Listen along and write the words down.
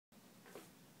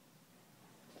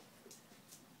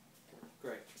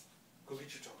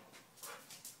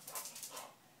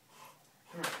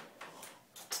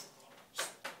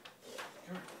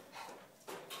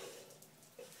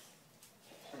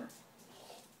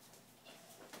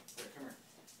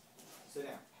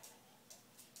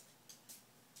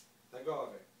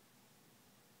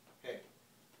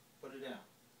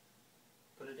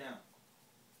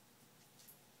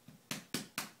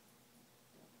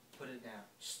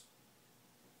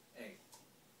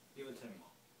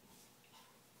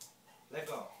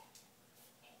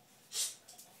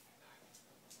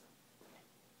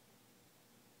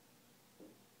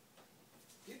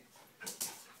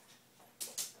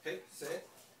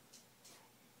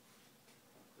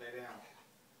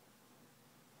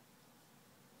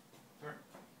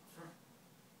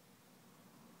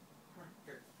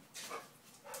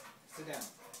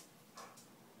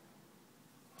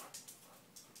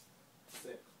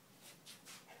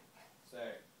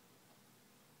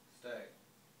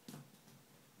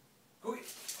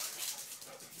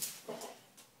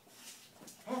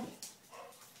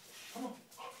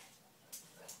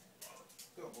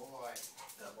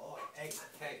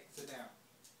Hey, sit down.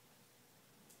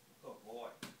 Good boy.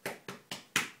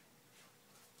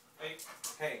 Hey,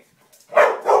 hey.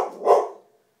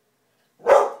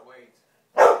 Wait.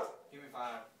 Give me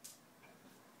 5.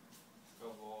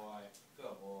 Good boy.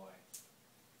 Good boy.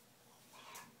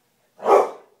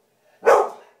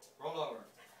 Roll over.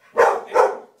 Hey,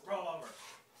 roll over.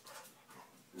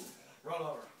 Roll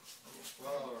over.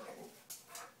 Roll over.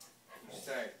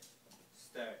 Stay.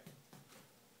 Stay.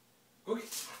 Cookie.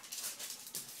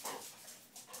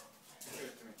 Give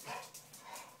it to me.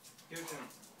 Give it to me.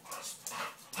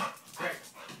 Great.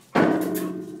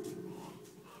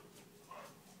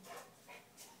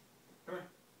 Come here.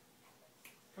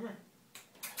 Come here.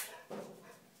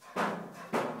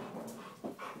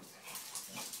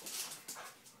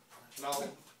 No.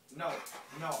 No.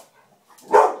 No.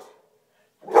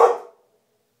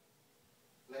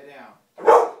 Lay down.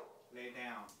 Lay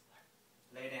down.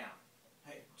 Lay down.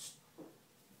 Hey.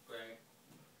 Great.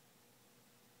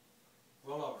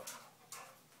 Roll over.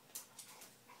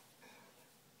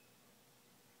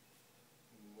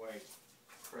 Wait.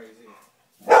 Crazy.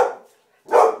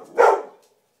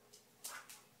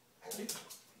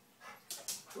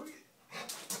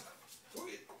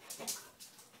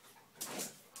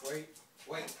 Wait.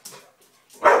 Wait.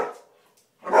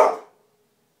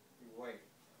 Wait.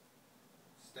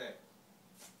 Stay.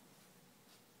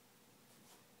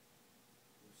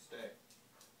 Stay.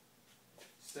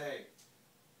 Stay.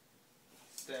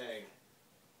 Stay.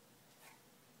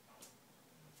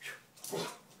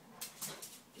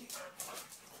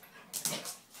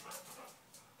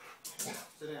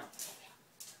 Sit down.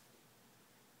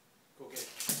 Go get it.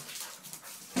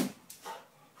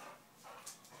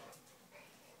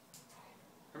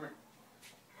 Come here.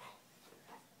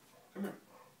 Come here.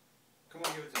 Come on,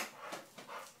 give it to me.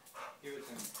 Give it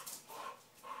to me.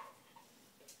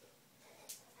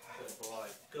 Good boy.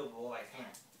 Good boy. Come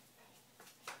here.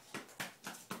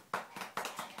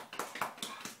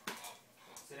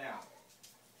 Sit down.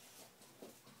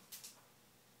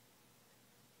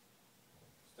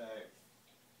 Stay.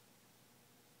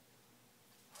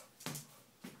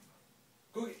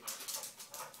 Cookie.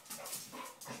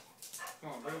 Come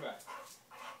on, bring it back.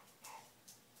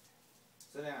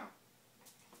 Sit down.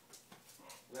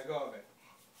 Let go of it.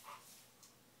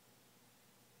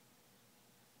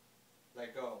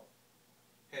 Let go.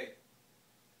 Hey.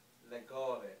 Let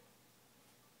go of it.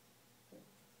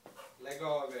 Let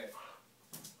go of it.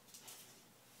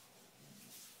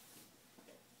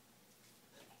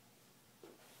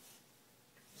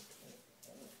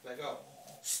 Let go.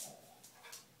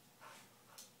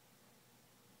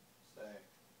 Stay.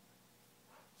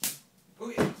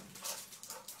 Booyah.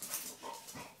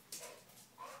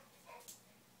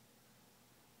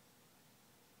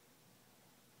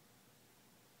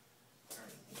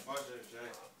 Watch it, Jay.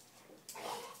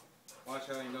 Watch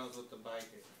how he knows what the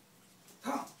bike is.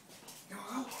 Come on. You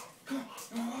wanna go? Come on.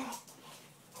 You wanna go?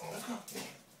 Let's go.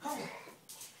 Come on.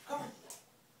 Come on.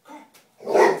 Come on. Come on.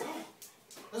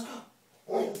 Let's go.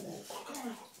 Come on.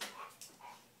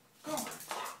 Come on.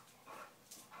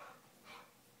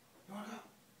 You wanna go?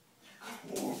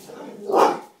 Come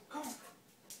on. Come on.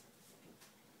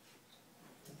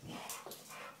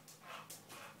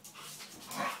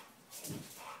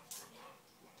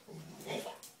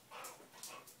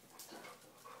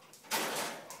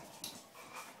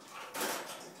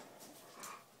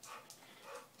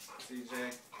 CJ,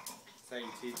 that's how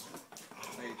you teach him.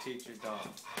 That's how you teach your dog.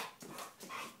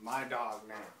 My dog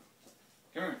now.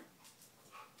 Come here.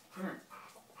 Come here.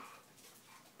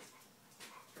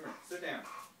 Come here. Sit down.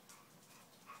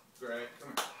 Greg,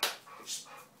 come here.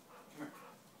 Come here.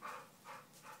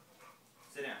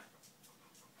 Sit down.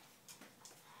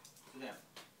 Sit down.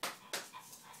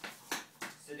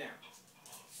 Sit down.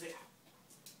 Sit.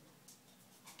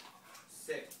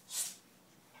 Sit.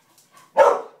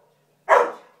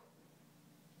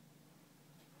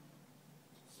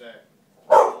 Stay.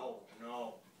 Oh,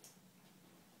 no.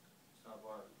 Stop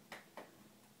barking.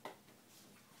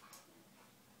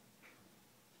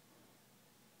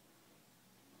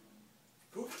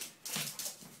 Go.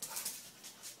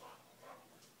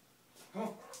 Come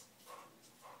on.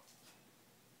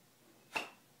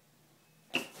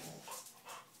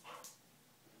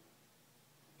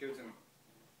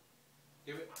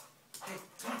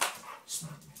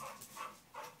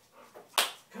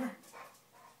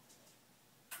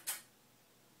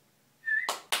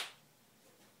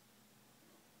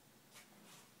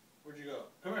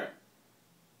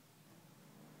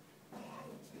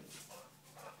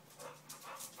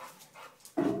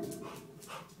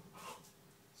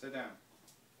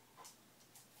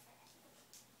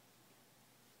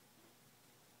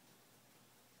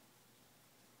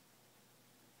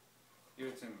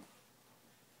 it to me.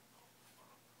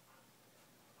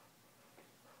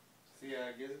 See how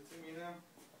it gives it to me now?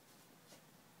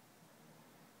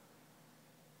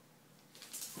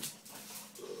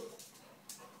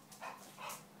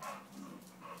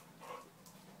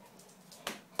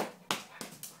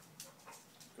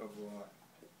 Good boy.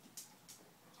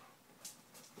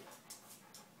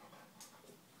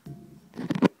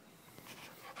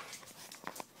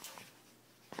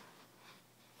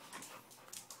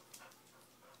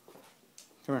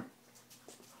 Come here.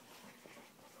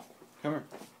 Come here.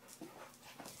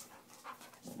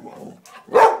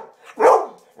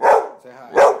 Say hi.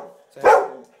 Say hi.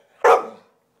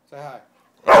 Say hi.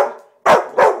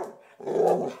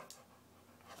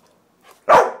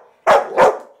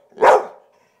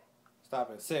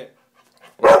 Stop it. Sit.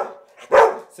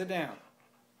 Sit down.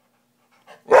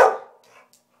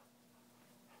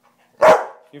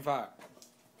 Give me 5.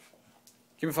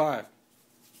 Give me 5.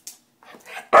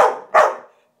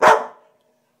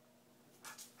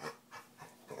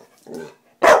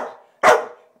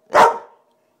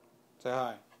 Say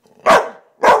hi.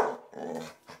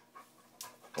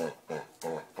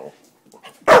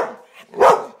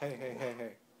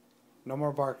 Hey. No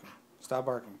more barking. Stop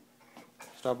barking.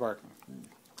 Stop barking.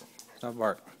 Stop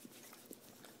barking.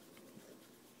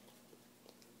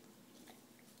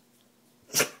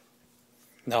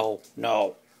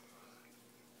 No.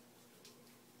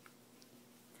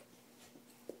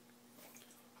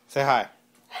 Say hi.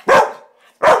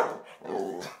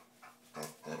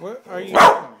 What are you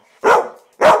doing?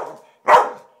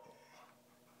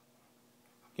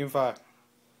 Give me 5.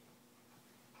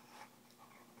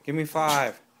 Give me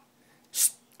 5.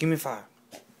 Give me 5.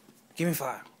 Give me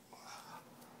 5.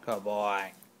 Good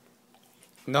boy.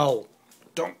 No.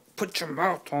 Don't put your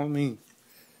mouth on me.